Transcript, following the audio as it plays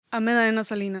I'm Elena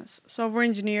Salinas, software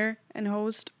engineer and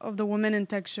host of the Women in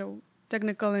Tech show,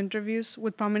 technical interviews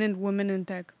with prominent women in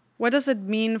tech. What does it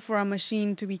mean for a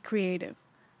machine to be creative?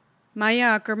 Maya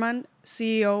Ackerman,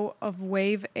 CEO of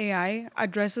WaveAI,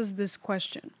 addresses this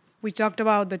question. We talked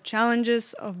about the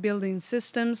challenges of building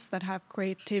systems that have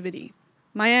creativity.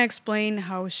 Maya explained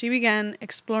how she began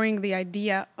exploring the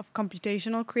idea of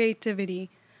computational creativity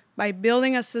by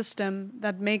building a system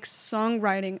that makes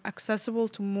songwriting accessible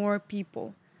to more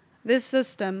people. This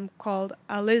system, called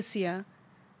ALYSIA,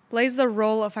 plays the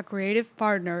role of a creative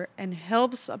partner and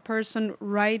helps a person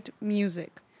write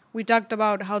music. We talked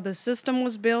about how the system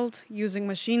was built using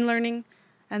machine learning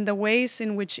and the ways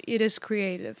in which it is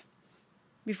creative.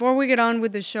 Before we get on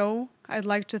with the show, I'd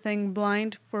like to thank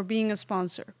Blind for being a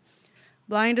sponsor.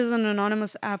 Blind is an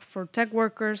anonymous app for tech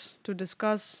workers to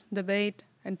discuss, debate,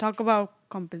 and talk about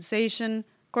compensation,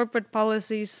 corporate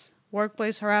policies,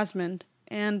 workplace harassment,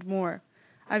 and more.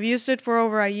 I've used it for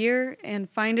over a year and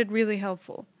find it really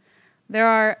helpful. There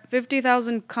are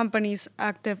 50,000 companies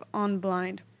active on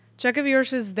Blind. Check if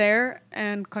yours is there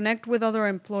and connect with other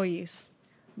employees.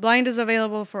 Blind is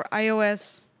available for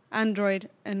iOS, Android,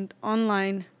 and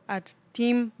online at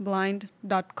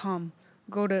teamblind.com.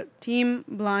 Go to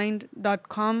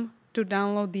teamblind.com to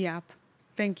download the app.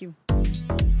 Thank you.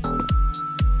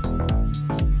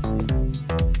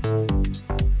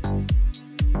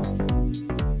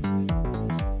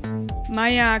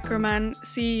 Maya Ackerman,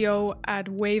 CEO at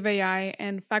WaveAI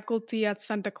and faculty at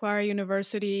Santa Clara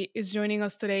University, is joining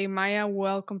us today. Maya,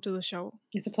 welcome to the show.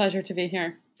 It's a pleasure to be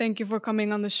here. Thank you for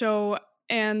coming on the show.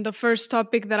 And the first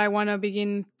topic that I want to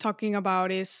begin talking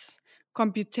about is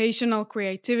computational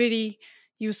creativity.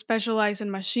 You specialize in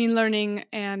machine learning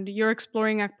and you're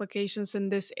exploring applications in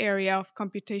this area of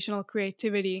computational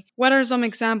creativity. What are some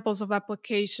examples of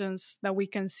applications that we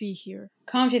can see here?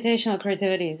 Computational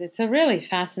creativity, it's a really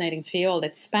fascinating field.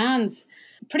 It spans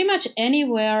pretty much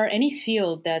anywhere, any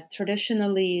field that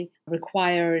traditionally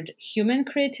required human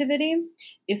creativity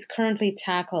is currently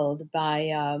tackled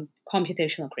by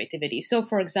computational creativity. So,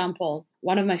 for example,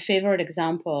 one of my favorite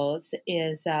examples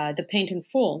is The Painting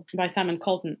Fool by Simon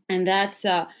Colton. And that's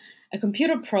a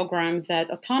computer program that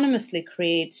autonomously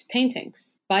creates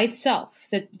paintings by itself.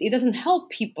 So it doesn't help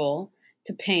people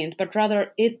to paint, but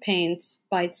rather it paints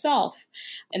by itself.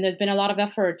 And there's been a lot of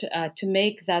effort to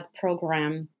make that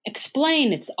program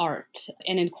explain its art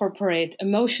and incorporate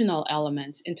emotional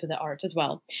elements into the art as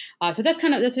well. So that's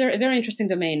a very interesting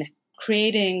domain,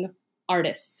 creating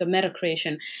artists, so meta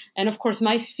creation. And of course,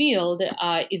 my field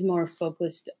is more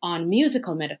focused on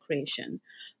musical meta creation.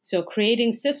 So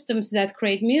creating systems that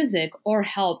create music or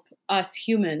help us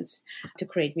humans to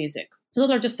create music. So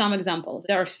those are just some examples.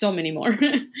 There are so many more.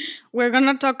 We're going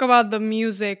to talk about the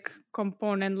music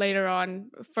component later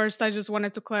on. First, I just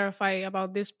wanted to clarify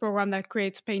about this program that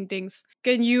creates paintings.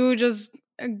 Can you just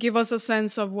give us a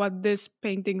sense of what these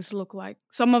paintings look like?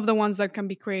 Some of the ones that can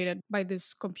be created by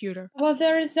this computer. Well,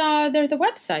 there's a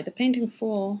website. The Painting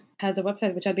Fool has a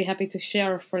website, which I'd be happy to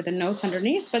share for the notes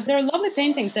underneath. But there are lovely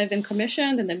paintings that have been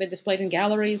commissioned and they've been displayed in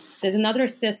galleries. There's another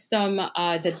system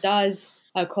that does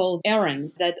called Aaron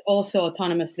that also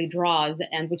autonomously draws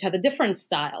and which has a different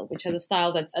style, which has a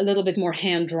style that's a little bit more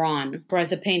hand-drawn,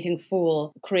 whereas the Painting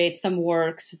Fool creates some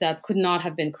works that could not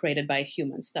have been created by a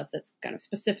human, stuff that's kind of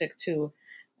specific to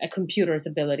a computer's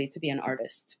ability to be an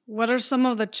artist. What are some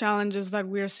of the challenges that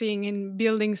we're seeing in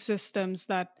building systems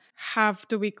that have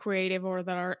to be creative or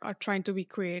that are trying to be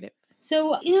creative?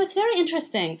 So, it's very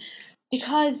interesting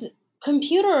because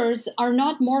computers are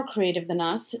not more creative than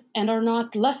us and are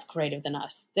not less creative than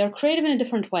us. They're creative in a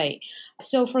different way.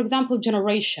 So, for example,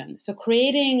 generation. So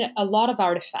creating a lot of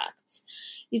artifacts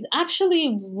is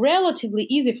actually relatively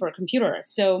easy for a computer.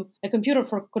 So a computer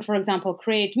could, for example,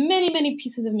 create many, many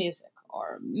pieces of music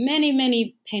or many,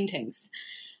 many paintings.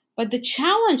 But the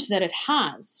challenge that it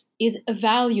has is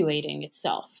evaluating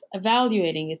itself,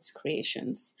 evaluating its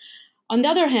creations. On the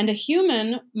other hand, a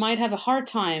human might have a hard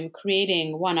time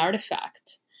creating one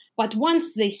artifact. But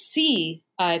once they see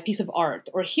a piece of art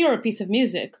or hear a piece of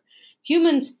music,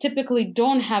 humans typically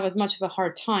don't have as much of a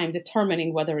hard time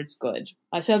determining whether it's good.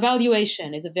 So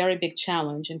evaluation is a very big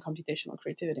challenge in computational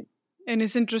creativity. And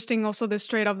it's interesting also this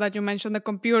trade-off that you mentioned. The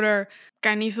computer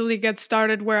can easily get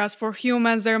started, whereas for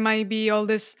humans, there might be all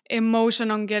this emotion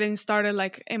on getting started.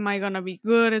 Like, am I going to be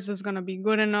good? Is this going to be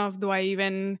good enough? Do I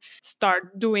even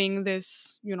start doing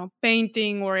this,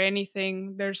 painting or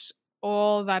anything? There's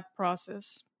all that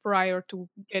process prior to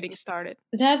getting started.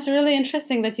 That's really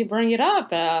interesting that you bring it up.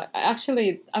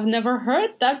 Actually, I've never heard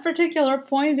that particular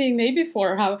point being made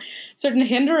before, how certain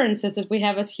hindrances that we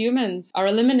have as humans are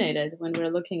eliminated when we're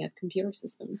looking at computer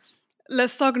systems.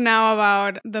 Let's talk now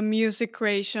about the music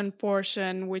creation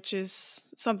portion, which is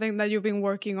something that you've been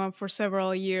working on for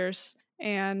several years.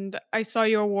 And I saw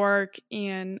your work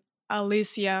in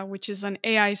ALYSIA, which is an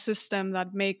AI system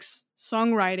that makes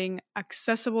songwriting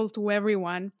accessible to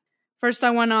everyone. First,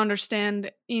 I want to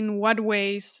understand, in what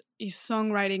ways is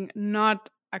songwriting not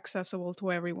accessible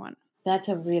to everyone? That's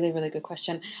a really, really good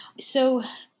question. So,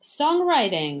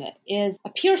 songwriting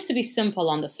appears to be simple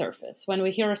on the surface. When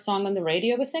we hear a song on the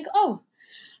radio, we think, "Oh,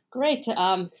 great!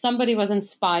 Somebody was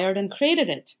inspired and created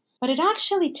it." But it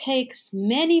actually takes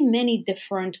many, many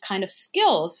different kind of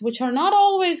skills, which are not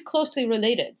always closely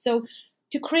related. So,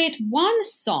 to create one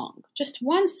song, just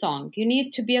one song, you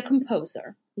need to be a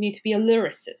composer, you need to be a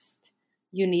lyricist,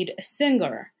 you need a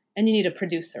singer, and you need a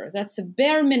producer. That's a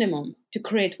bare minimum to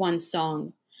create one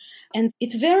song. And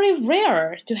it's very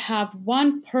rare to have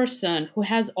one person who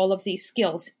has all of these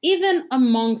skills, even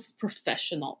amongst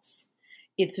professionals.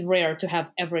 It's rare to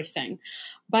have everything.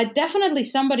 But definitely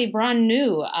somebody brand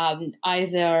new,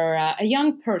 either a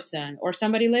young person or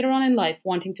somebody later on in life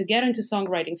wanting to get into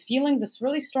songwriting, feeling this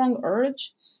really strong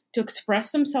urge to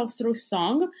express themselves through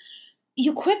song,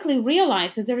 you quickly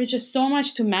realize that there is just so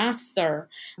much to master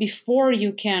before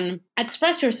you can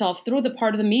express yourself through the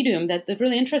part of the medium that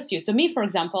really interests you. So me, for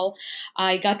example,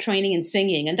 I got training in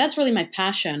singing, and that's really my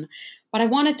passion. But I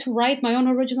wanted to write my own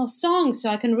original songs so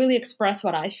I can really express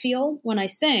what I feel when I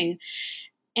sing.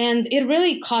 And it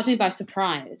really caught me by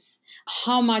surprise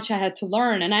how much I had to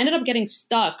learn. And I ended up getting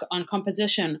stuck on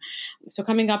composition. So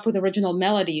coming up with original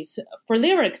melodies for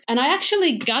lyrics. And I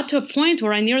actually got to a point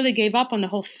where I nearly gave up on the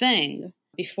whole thing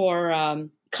before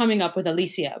coming up with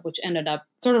ALYSIA, which ended up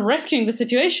sort of rescuing the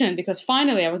situation because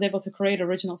finally I was able to create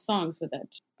original songs with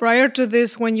it. Prior to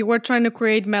this, when you were trying to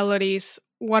create melodies,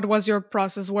 what was your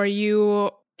process? Were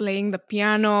you playing the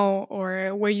piano,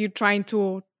 or were you trying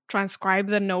to transcribe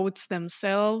the notes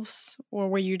themselves, or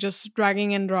were you just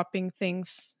dragging and dropping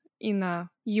things in a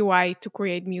UI to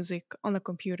create music on the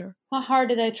computer? How hard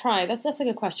did I try? That's a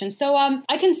good question. So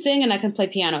I can sing and I can play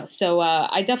piano. So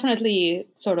I definitely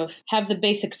sort of have the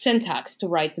basic syntax to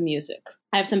write the music.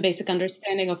 I have some basic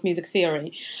understanding of music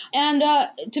theory. And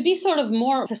to be sort of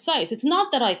more precise, it's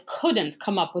not that I couldn't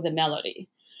come up with a melody.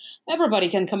 Everybody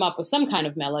can come up with some kind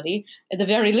of melody. At the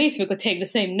very least, we could take the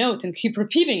same note and keep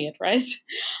repeating it, right?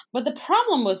 But the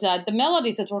problem was that the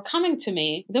melodies that were coming to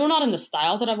me, they were not in the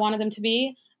style that I wanted them to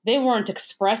be. They weren't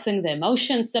expressing the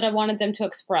emotions that I wanted them to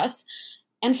express.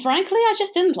 And frankly, I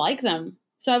just didn't like them.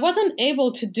 So I wasn't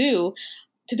able to do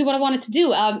what I wanted to do.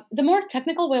 The more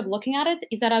technical way of looking at it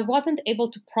is that I wasn't able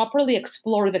to properly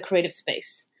explore the creative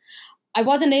space. I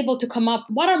wasn't able to come up,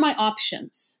 what are my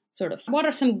options? Sort of, what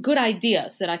are some good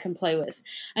ideas that I can play with?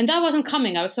 And that wasn't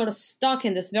coming. I was sort of stuck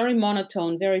in this very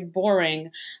monotone, very boring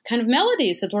kind of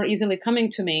melodies that were easily coming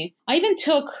to me. I even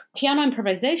took piano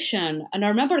improvisation, and I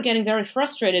remember getting very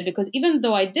frustrated because even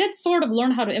though I did sort of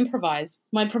learn how to improvise,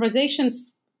 my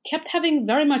improvisations kept having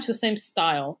very much the same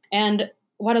style. And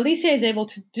what ALYSIA is able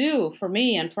to do for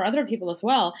me and for other people as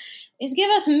well is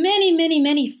give us many, many,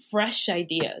 many fresh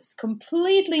ideas,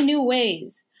 completely new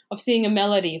ways of seeing a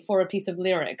melody for a piece of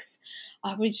lyrics,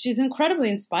 which is incredibly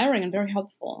inspiring and very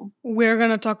helpful. We're going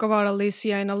to talk about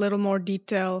ALYSIA in a little more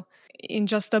detail in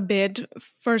just a bit.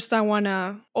 First, I want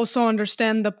to also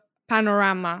understand the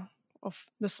panorama of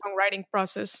the songwriting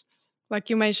process. Like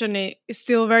you mentioned, it's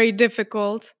still very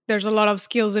difficult. There's a lot of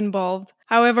skills involved.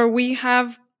 However, we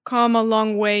have come a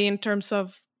long way in terms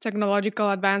of technological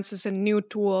advances and new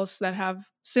tools that have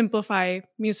simplified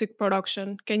music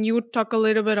production. Can you talk a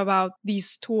little bit about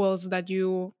these tools that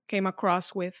you came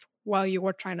across with while you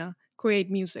were trying to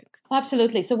create music?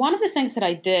 Absolutely. So one of the things that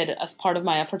I did as part of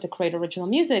my effort to create original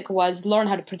music was learn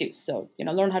how to produce. So,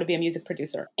 learn how to be a music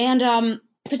producer. And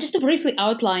so just to briefly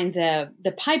outline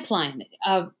the pipeline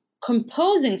of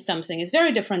composing something is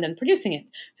very different than producing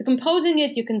it. So composing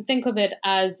it, you can think of it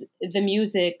as the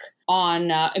music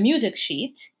on a music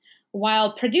sheet,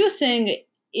 while producing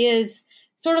is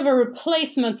sort of a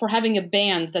replacement for having a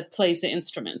band that plays the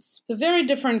instruments. So very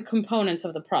different components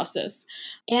of the process.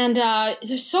 And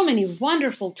there's so many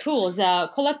wonderful tools.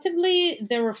 Collectively,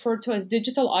 they're referred to as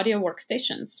digital audio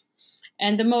workstations.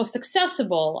 And the most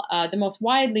accessible, the most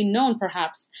widely known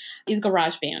perhaps, is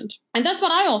GarageBand. And that's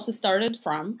what I also started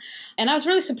from. And I was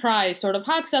really surprised sort of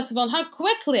how accessible and how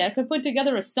quickly I could put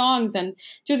together songs. And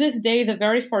to this day, the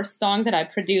very first song that I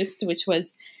produced, which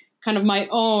was kind of my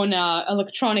own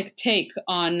electronic take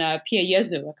on Pia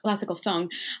Jesu, a classical song.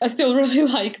 I still really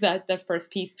like that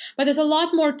first piece. But there's a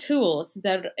lot more tools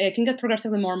that it can get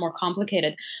progressively more and more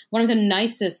complicated. One of the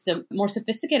nicest, more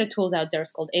sophisticated tools out there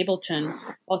is called Ableton.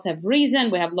 We also have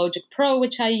Reason. We have Logic Pro,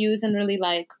 which I use and really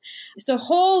like. So a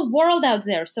whole world out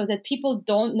there so that people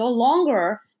don't no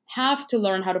longer have to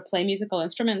learn how to play musical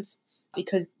instruments,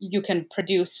 because you can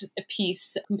produce a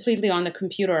piece completely on the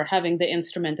computer, having the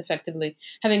instrument effectively,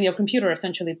 having your computer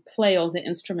essentially play all the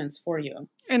instruments for you.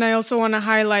 And I also want to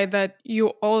highlight that you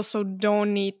also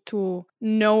don't need to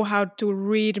know how to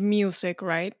read music,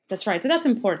 right? That's right. So that's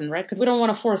important, right? Because we don't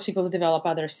want to force people to develop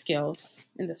other skills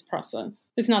in this process.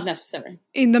 It's not necessary.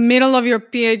 In the middle of your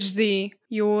PhD,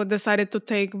 you decided to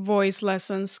take voice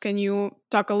lessons. Can you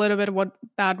talk a little bit what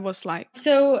that was like?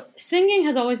 So singing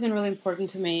has always been really important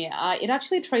to me. It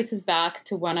actually traces back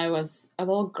to when I was a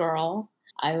little girl.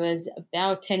 I was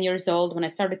about 10 years old when I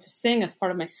started to sing as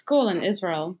part of my school in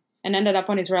Israel, and ended up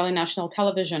on Israeli national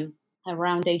television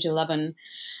around age 11.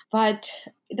 But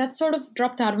that sort of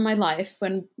dropped out of my life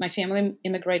when my family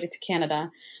immigrated to Canada.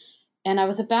 And I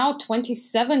was about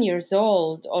 27 years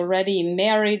old, already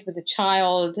married with a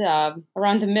child,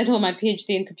 around the middle of my PhD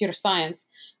in computer science,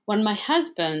 when my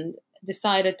husband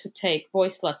decided to take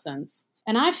voice lessons.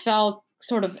 And I felt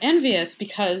sort of envious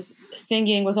because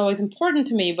singing was always important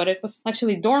to me, but it was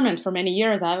actually dormant for many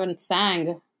years. I haven't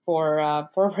sang for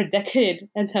over a decade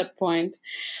at that point.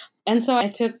 And so I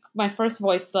took my first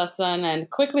voice lesson and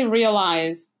quickly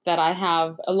realized that I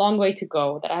have a long way to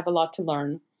go, that I have a lot to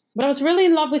learn. But I was really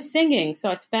in love with singing, so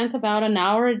I spent about an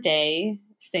hour a day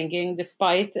singing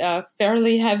despite a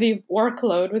fairly heavy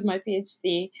workload with my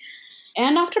PhD.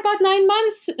 And after about 9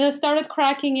 months, started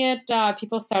cracking it.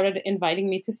 People started inviting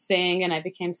me to sing, and I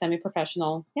became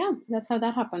semi-professional. Yeah, that's how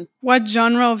that happened. What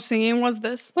genre of singing was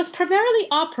this? It was primarily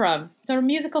opera, sort of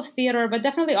musical theater, but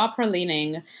definitely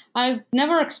opera-leaning. I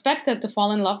never expected to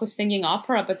fall in love with singing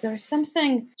opera, but there's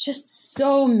something just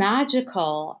so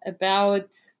magical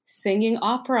about singing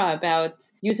opera, about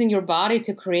using your body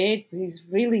to create these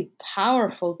really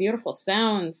powerful, beautiful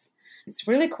sounds. It's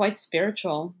really quite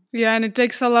spiritual. Yeah, and it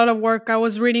takes a lot of work. I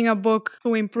was reading a book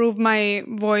to improve my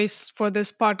voice for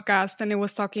this podcast, and it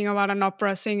was talking about an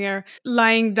opera singer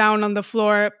lying down on the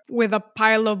floor with a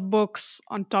pile of books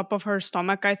on top of her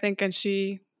stomach, I think, and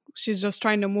she's just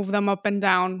trying to move them up and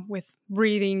down with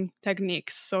breathing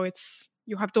techniques. So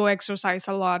you have to exercise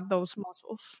a lot those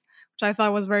muscles, which I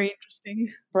thought was very interesting.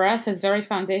 Breath is very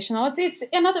foundational. It's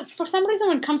another, for some reason,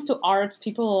 when it comes to arts,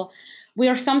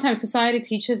 society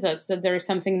teaches us that there is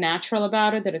something natural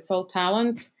about it, that it's all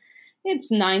talent.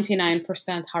 It's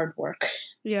 99% hard work.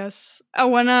 Yes. I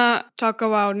want to talk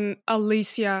about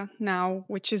ALYSIA now,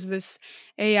 which is this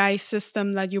AI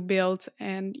system that you built.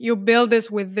 And you build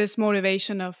this with this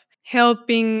motivation of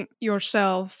helping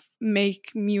yourself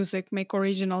make music, make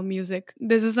original music.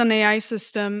 This is an AI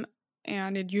system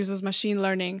and it uses machine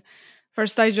learning.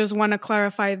 First, I just want to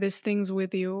clarify these things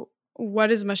with you. What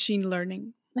is machine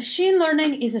learning? Machine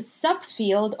learning is a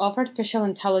subfield of artificial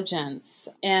intelligence,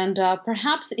 and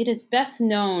perhaps it is best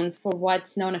known for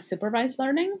what's known as supervised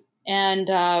learning. And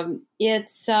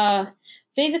it's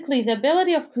basically the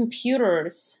ability of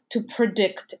computers to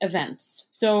predict events.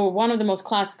 So one of the most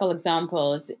classical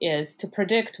examples is to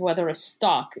predict whether a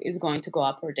stock is going to go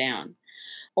up or down,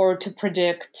 or to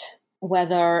predict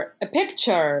whether a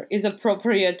picture is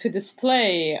appropriate to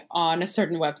display on a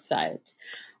certain website,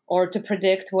 or to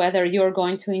predict whether you're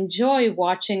going to enjoy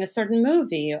watching a certain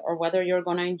movie, or whether you're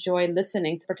going to enjoy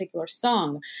listening to a particular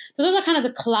song. So those are kind of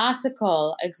the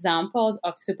classical examples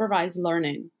of supervised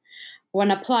learning.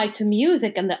 When applied to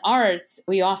music and the arts,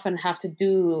 we often have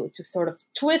to sort of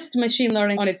twist machine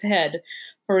learning on its head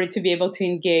for it to be able to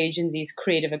engage in these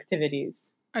creative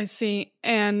activities. I see.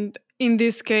 And in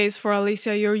this case, for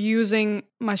ALYSIA, you're using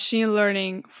machine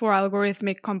learning for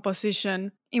algorithmic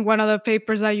composition. In one of the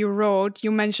papers that you wrote,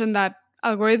 you mentioned that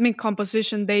algorithmic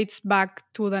composition dates back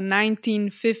to the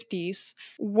 1950s.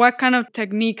 What kind of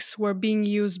techniques were being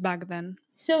used back then?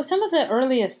 So some of the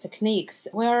earliest techniques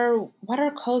were what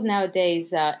are called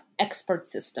nowadays expert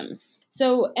systems.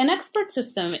 So an expert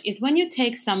system is when you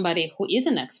take somebody who is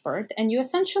an expert and you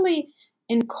essentially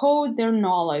encode their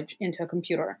knowledge into a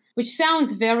computer, which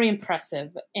sounds very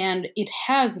impressive, and it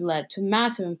has led to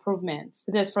massive improvements.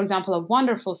 There's, for example, a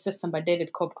wonderful system by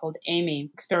David Cope called AMI,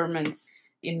 Experiments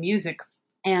in Music,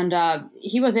 and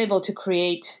he was able to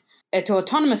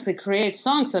autonomously create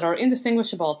songs that are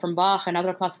indistinguishable from Bach and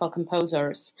other classical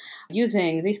composers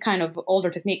using these kind of older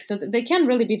techniques. So they can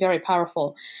really be very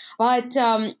powerful. But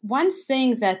one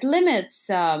thing that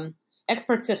limits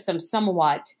expert systems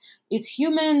somewhat is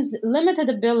humans' limited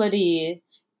ability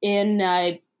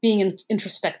in being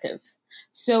introspective.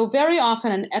 So very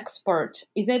often an expert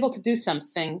is able to do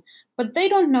something, but they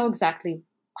don't know exactly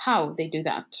how they do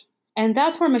that. And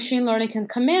that's where machine learning can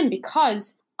come in,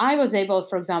 because I was able,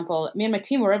 for example, me and my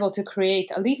team were able to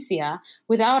create ALYSIA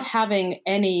without having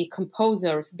any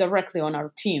composers directly on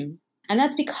our team. And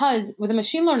that's because with a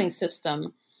machine learning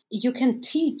system, you can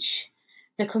teach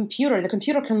the computer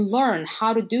can learn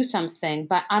how to do something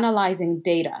by analyzing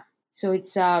data. So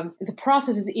it's the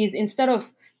process is instead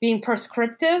of being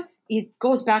prescriptive, it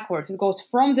goes backwards. It goes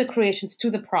from the creations to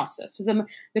the process. So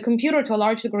the computer, to a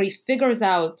large degree, figures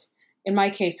out, in my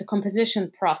case, a composition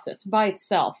process by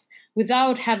itself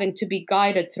without having to be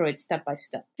guided through it step by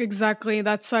step. Exactly.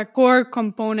 That's a core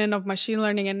component of machine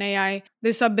learning and AI,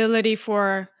 this ability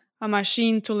for a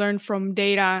machine to learn from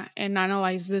data and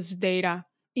analyze this data.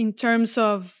 In terms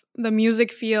of the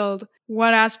music field,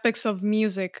 what aspects of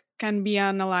music can be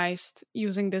analyzed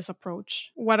using this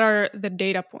approach? What are the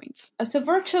data points? So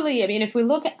virtually, I mean, if we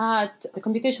look at the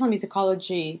computational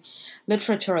musicology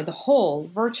literature as a whole,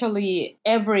 virtually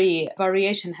every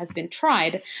variation has been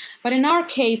tried. But in our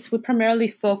case, we primarily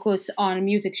focus on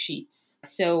music sheets.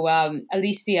 So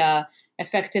ALYSIA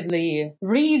effectively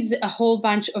reads a whole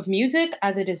bunch of music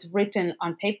as it is written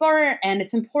on paper. And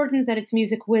it's important that it's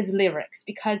music with lyrics,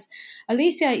 because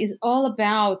ALYSIA is all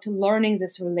about learning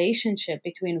this relationship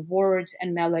between words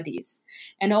and melodies,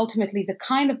 and ultimately the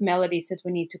kind of melodies that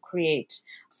we need to create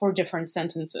for different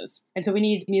sentences. And so we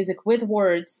need music with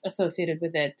words associated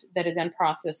with it that it then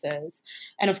processes.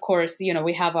 And of course,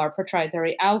 we have our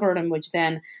proprietary algorithm, which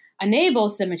then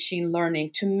enables the machine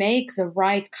learning to make the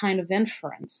right kind of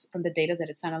inference from the data that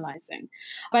it's analyzing.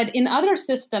 But in other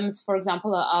systems, for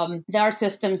example, there are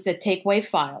systems that take WAV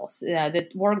files that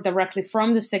work directly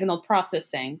from the signal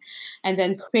processing and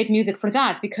then create music for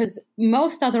that, because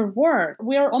most other work,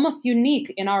 we are almost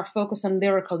unique in our focus on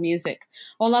lyrical music.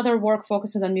 All other work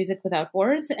focuses on music without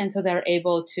words, and so they're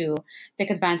able to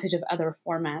take advantage of other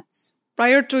formats.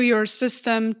 Prior to your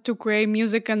system to create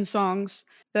music and songs,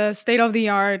 the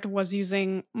state-of-the-art was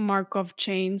using Markov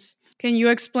chains. Can you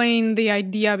explain the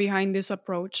idea behind this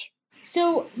approach?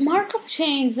 So Markov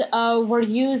chains were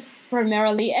used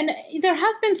primarily, and there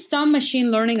has been some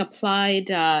machine learning applied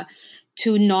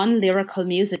to non-lyrical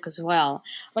music as well.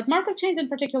 But Markov chains in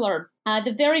particular,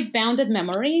 they're very bounded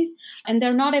memory, and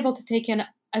they're not able to take in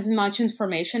as much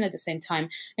information at the same time.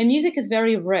 And music is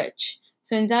very rich.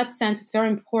 So in that sense, it's very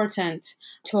important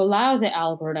to allow the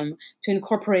algorithm to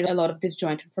incorporate a lot of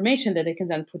disjoint information that it can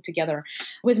then put together.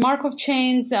 With Markov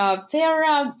chains,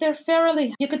 they're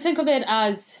fairly, you could think of it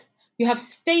as you have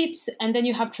states and then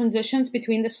you have transitions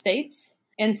between the states.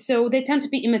 And so they tend to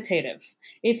be imitative.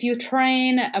 If you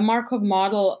train a Markov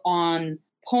model on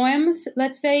poems,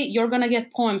 let's say, you're going to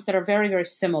get poems that are very, very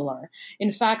similar.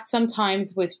 In fact,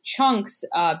 sometimes with chunks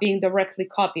being directly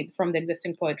copied from the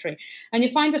existing poetry. And you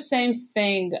find the same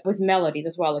thing with melodies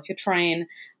as well. If you train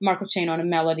Markov chain on a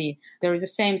melody, there is the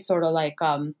same sort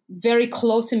of very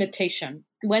close imitation.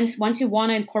 Once you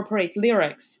want to incorporate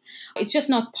lyrics, it's just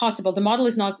not possible. The model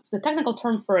is not, the technical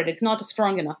term for it, it's not a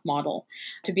strong enough model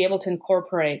to be able to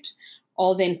incorporate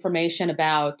all the information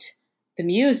about the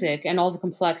music and all the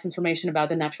complex information about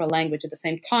the natural language at the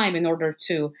same time in order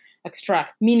to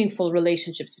extract meaningful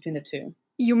relationships between the two.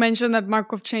 You mentioned that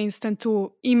Markov chains tend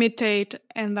to imitate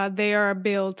and that they are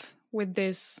built with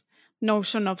this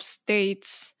notion of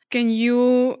states. Can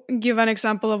you give an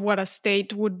example of what a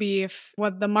state would be if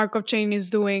what the Markov chain is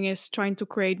doing is trying to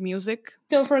create music?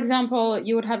 So, for example,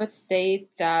 you would have a state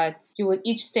that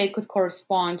each state could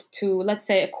correspond to, let's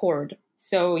say, a chord.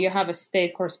 So you have a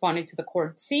state corresponding to the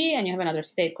chord C, and you have another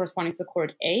state corresponding to the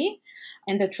chord A.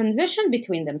 And the transition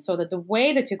between them, so that the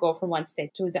way that you go from one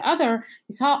state to the other,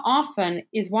 is how often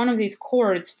is one of these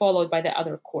chords followed by the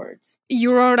other chords.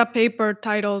 You wrote a paper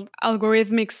titled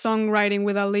Algorithmic Songwriting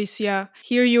with ALYSIA.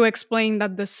 Here you explain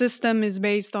that the system is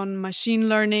based on machine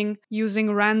learning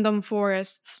using random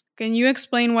forests. Can you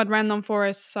explain what random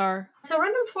forests are? So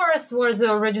random forest was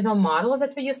the original model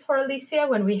that we used for ALYSIA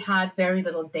when we had very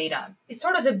little data. It's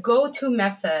sort of the go-to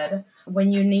method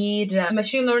when you need a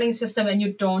machine learning system and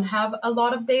you don't have a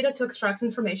lot of data to extract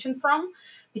information from,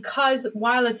 because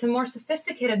while it's a more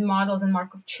sophisticated model than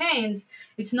Markov chains,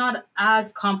 it's not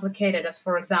as complicated as,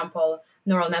 for example,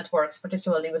 neural networks,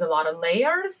 particularly with a lot of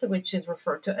layers, which is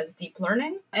referred to as deep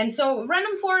learning. And so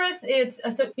random forest,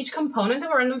 so each component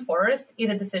of a random forest is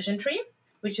a decision tree,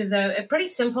 which is a pretty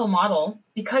simple model,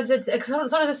 because it's sort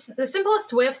of the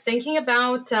simplest way of thinking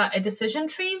about a decision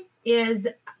tree is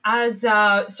as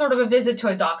sort of a visit to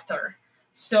a doctor.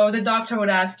 So the doctor would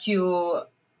ask you,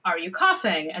 are you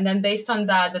coughing? And then based on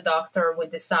that, the doctor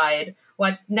would decide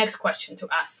what next question to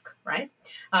ask, right?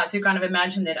 So you kind of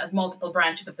imagine it as multiple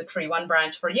branches of the tree, one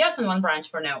branch for yes and one branch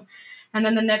for no. And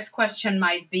then the next question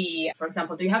might be, for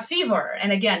example, do you have fever?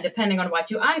 And again, depending on what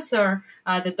you answer,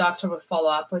 the doctor will follow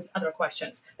up with other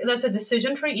questions. That's a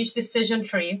decision tree. Each decision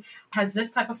tree has this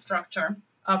type of structure.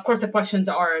 Of course, the questions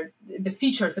are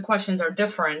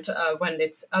different when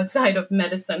it's outside of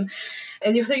medicine.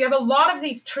 And so you have a lot of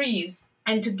these trees,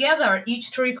 and together,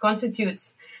 each tree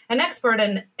constitutes an expert,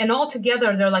 and all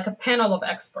together, they're like a panel of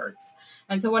experts.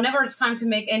 And so whenever it's time to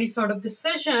make any sort of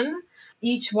decision,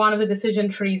 each one of the decision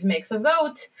trees makes a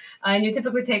vote, and you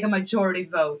typically take a majority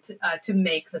vote to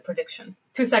make the prediction.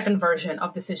 2-second version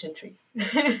of decision trees.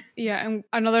 Yeah, and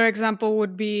another example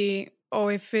would be,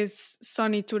 if it's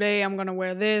sunny today, I'm going to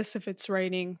wear this. If it's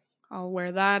raining, I'll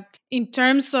wear that. In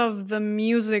terms of the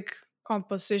music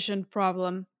composition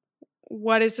problem,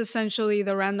 what is essentially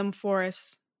the random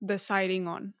forest deciding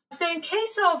on? So in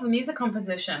case of music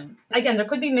composition, again, there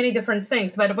could be many different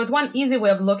things, but one easy way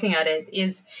of looking at it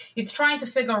is it's trying to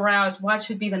figure out what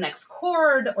should be the next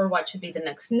chord or what should be the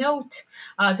next note.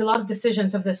 There's a lot of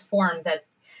decisions of this form that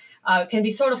can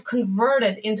be sort of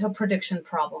converted into a prediction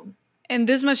problem. And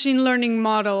this machine learning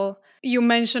model, you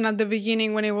mentioned at the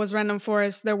beginning when it was random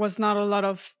forest, there was not a lot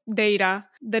of data.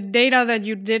 The data that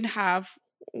you did have,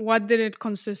 what did it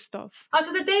consist of?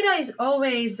 So the data is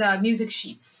always music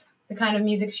sheets, the kind of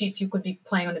music sheets you could be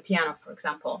playing on the piano, for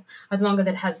example, as long as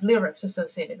it has lyrics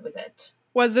associated with it.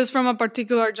 Was this from a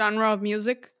particular genre of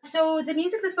music? So the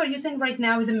music that we're using right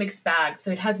now is a mixed bag.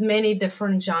 So it has many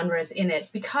different genres in it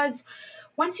because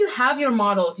once you have your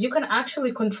models, you can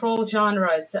actually control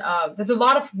genres. There's a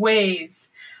lot of ways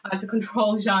to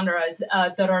control genres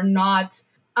that are not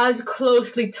as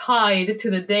closely tied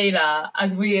to the data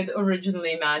as we had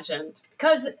originally imagined.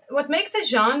 Because what makes a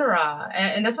genre,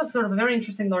 and that's what's sort of a very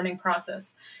interesting learning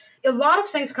process, a lot of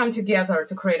things come together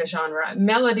to create a genre.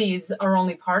 Melodies are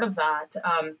only part of that.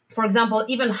 For example,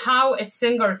 even how a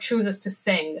singer chooses to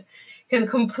sing can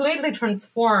completely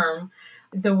transform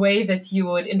the way that you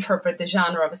would interpret the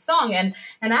genre of a song. And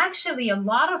actually, a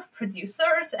lot of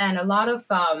producers and a lot of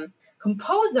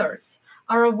composers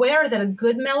are aware that a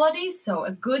good melody, so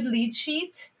a good lead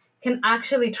sheet, can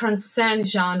actually transcend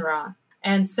genre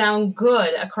and sound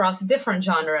good across different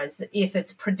genres if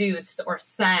it's produced or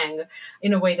sang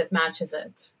in a way that matches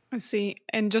it. I see.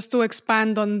 And just to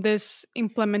expand on this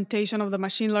implementation of the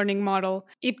machine learning model,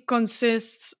 it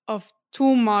consists of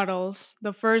 2 models.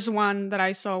 The first one that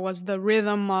I saw was the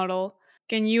rhythm model.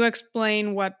 Can you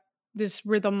explain what this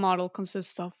rhythm model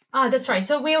consists of? That's right.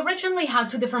 So we originally had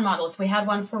 2 different models. We had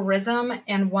one for rhythm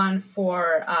and one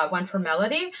for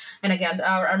melody. And again,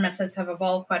 our methods have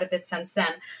evolved quite a bit since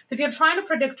then. So if you're trying to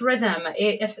predict rhythm,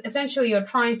 essentially you're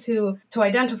trying to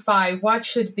identify what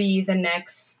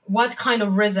kind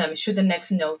of rhythm should the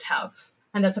next note have.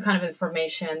 And that's the kind of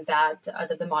information that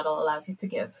the model allows you to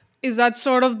give. Is that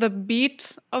sort of the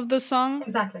beat of the song?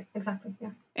 Exactly,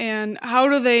 yeah. And how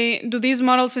do these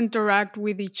models interact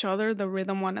with each other, the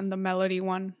rhythm one and the melody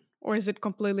one? Or is it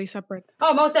completely separate?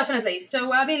 Oh, most definitely.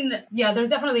 So, there's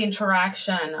definitely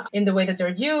interaction in the way that they're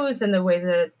used and the way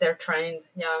that they're trained.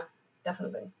 Yeah,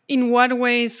 definitely. In what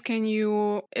ways can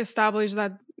you establish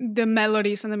that the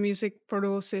melodies and the music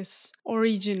produced is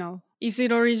original? Is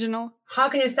it original? How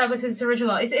can you establish it's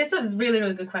original? It's a really,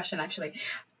 really good question, actually.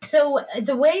 So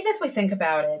the way that we think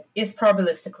about it is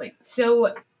probabilistically.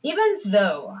 So even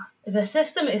though the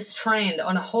system is trained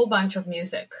on a whole bunch of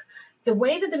music, the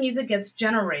way that the music gets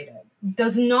generated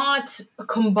does not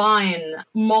combine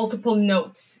multiple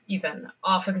notes even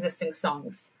of existing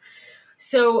songs.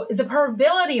 So the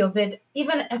probability of it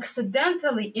even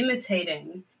accidentally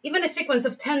imitating even a sequence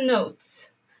of 10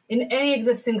 notes in any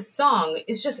existing song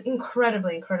is just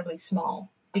incredibly, incredibly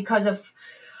small because of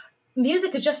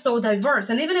music is just so diverse.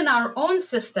 And even in our own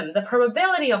system, the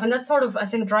probability of, and that sort of, I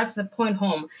think, drives the point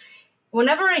home,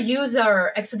 whenever a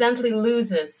user accidentally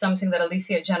loses something that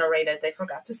ALYSIA generated, they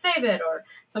forgot to save it or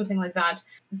something like that,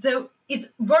 it's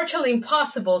virtually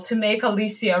impossible to make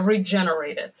ALYSIA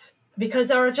regenerate it. Because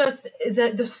there are just,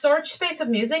 the search space of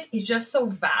music is just so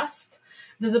vast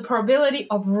that the probability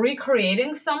of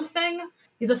recreating something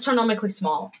is astronomically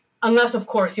small. Unless, of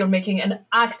course, you're making an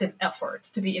active effort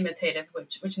to be imitative,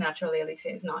 which naturally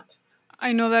ALYSIA is not.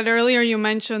 I know that earlier you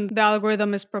mentioned the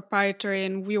algorithm is proprietary,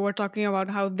 and we were talking about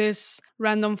how this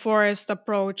random forest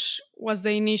approach was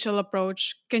the initial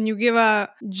approach. Can you give a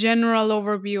general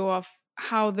overview of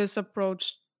how this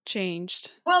approach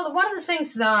changed? Well, one of the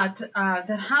things that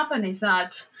happen is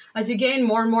that as you gain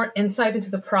more and more insight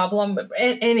into the problem,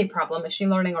 any problem, machine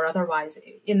learning or otherwise,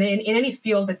 in any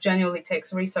field that genuinely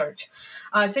takes research,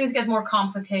 things get more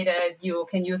complicated. You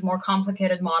can use more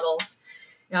complicated models.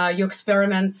 You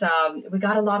experiment. We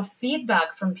got a lot of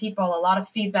feedback from people, a lot of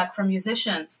feedback from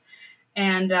musicians.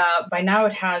 And by now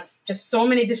it has just so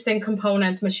many distinct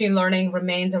components. Machine learning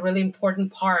remains a really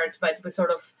important part, but we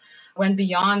sort of went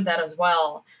beyond that as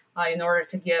well in order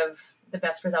to give the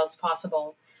best results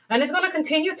possible. And it's going to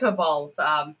continue to evolve.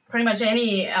 Pretty much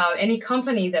any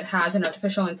company that has an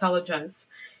artificial intelligence,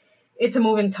 it's a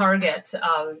moving target.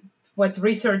 What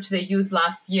research they used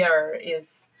last year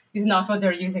is not what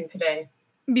they're using today.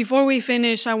 Before we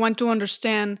finish, I want to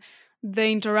understand the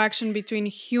interaction between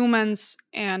humans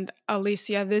and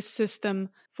ALYSIA, this system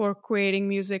for creating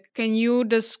music. Can you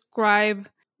describe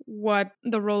what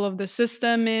the role of the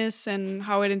system is and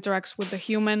how it interacts with the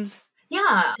human?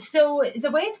 Yeah, so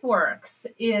the way it works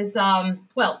is,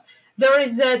 there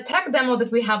is a tech demo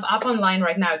that we have up online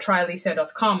right now,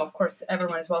 tryalysia.com. Of course,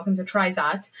 everyone is welcome to try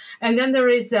that. And then there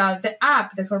is the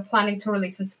app that we're planning to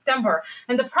release in September.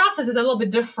 And the process is a little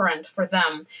bit different for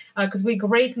them because we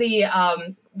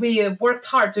worked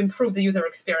hard to improve the user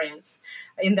experience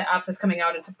in the app that's coming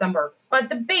out in September. But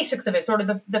the basics of it, sort of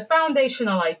the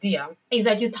foundational idea, is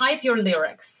that you type your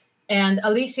lyrics and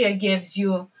ALYSIA gives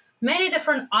you many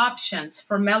different options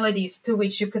for melodies to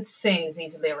which you could sing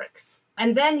these lyrics.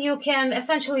 And then you can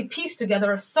essentially piece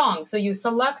together a song. So you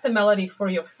select a melody for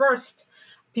your first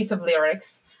piece of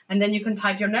lyrics, and then you can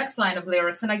type your next line of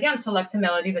lyrics and again select a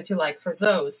melody that you like for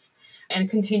those and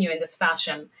continue in this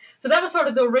fashion. So that was sort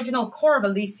of the original core of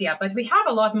ALYSIA, but we have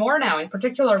a lot more now. In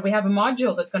particular, we have a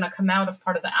module that's going to come out as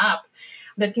part of the app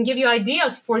that can give you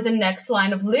ideas for the next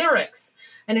line of lyrics.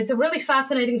 And it's a really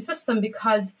fascinating system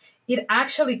because it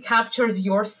actually captures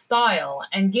your style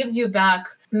and gives you back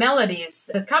melodies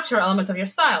that capture elements of your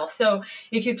style. So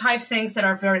if you type things that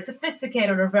are very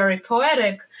sophisticated or very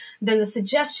poetic, then the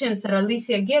suggestions that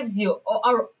ALYSIA gives you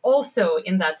are also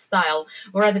in that style.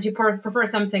 Whereas if you prefer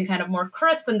something kind of more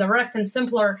crisp and direct and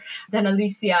simpler, then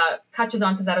ALYSIA catches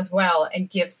onto that as well and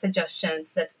gives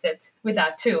suggestions that fit with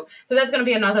that too. So that's going to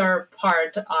be another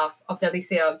part of the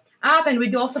ALYSIA app. And we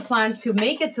do also plan to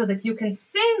make it so that you can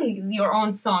sing your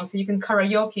own songs, so you can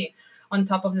karaoke on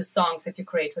top of the songs that you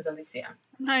create with ALYSIA.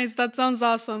 Nice. That sounds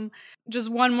awesome. Just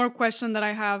one more question that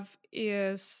I have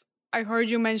is, I heard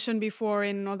you mention before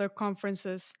in other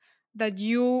conferences that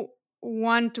you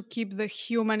want to keep the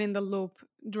human in the loop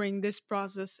during this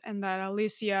process and that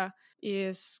ALYSIA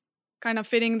is kind of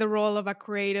fitting the role of a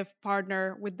creative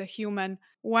partner with the human.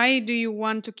 Why do you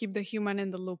want to keep the human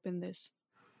in the loop in this?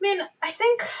 I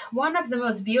think one of the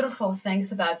most beautiful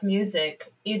things about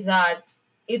music is that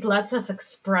it lets us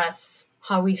express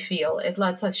how we feel. It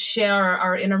lets us share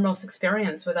our innermost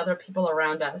experience with other people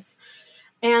around us.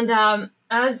 And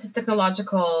as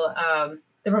technological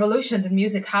the revolutions in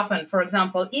music happen, for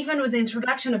example, even with the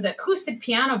introduction of the acoustic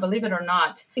piano, believe it or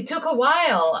not, it took a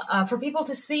while for people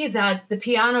to see that the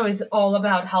piano is all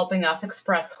about helping us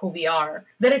express who we are.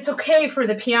 That it's okay for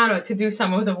the piano to do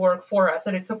some of the work for us,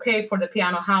 that it's okay for the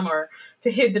piano hammer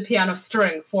to hit the piano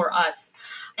string for us.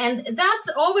 And that's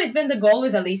always been the goal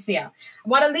with ALYSIA.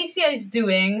 What ALYSIA is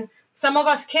doing, some of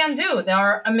us can do. There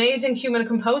are amazing human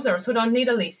composers who don't need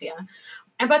ALYSIA.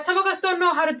 But some of us don't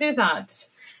know how to do that.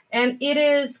 And it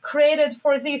is created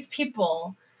for these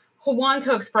people who want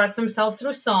to express themselves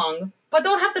through song, but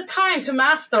don't have the time to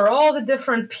master all the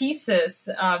different pieces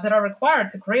that are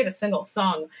required to create a single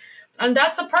song. And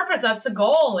that's a purpose, that's a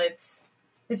goal. It's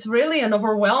really an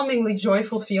overwhelmingly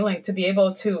joyful feeling to be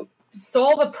able to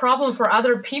solve a problem for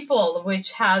other people,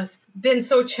 which has been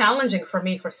so challenging for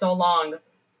me for so long.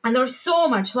 And there's so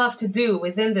much left to do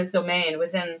within this domain,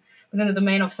 within the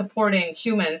domain of supporting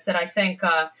humans, that I think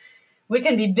we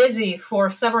can be busy for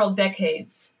several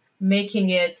decades, making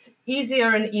it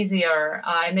easier and easier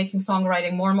and making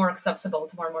songwriting more and more accessible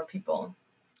to more and more people.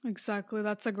 Exactly.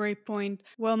 That's a great point.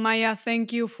 Well, Maya,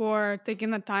 thank you for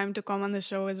taking the time to come on the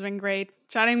show. It's been great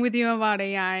chatting with you about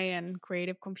AI and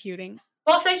creative computing.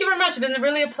 Well, thank you very much. It's been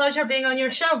really a pleasure being on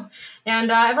your show. And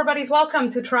everybody's welcome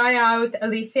to try out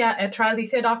ALYSIA at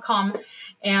tryalysia.com.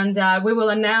 And we will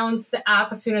announce the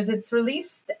app as soon as it's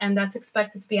released. And that's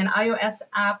expected to be an iOS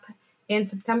app in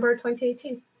September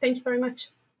 2018. Thank you very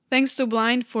much. Thanks to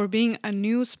Blind for being a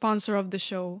new sponsor of the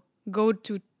show. Go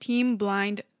to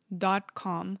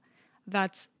teamblind.com.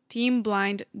 That's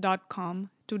teamblind.com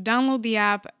to download the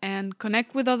app and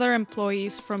connect with other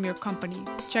employees from your company.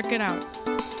 Check it out.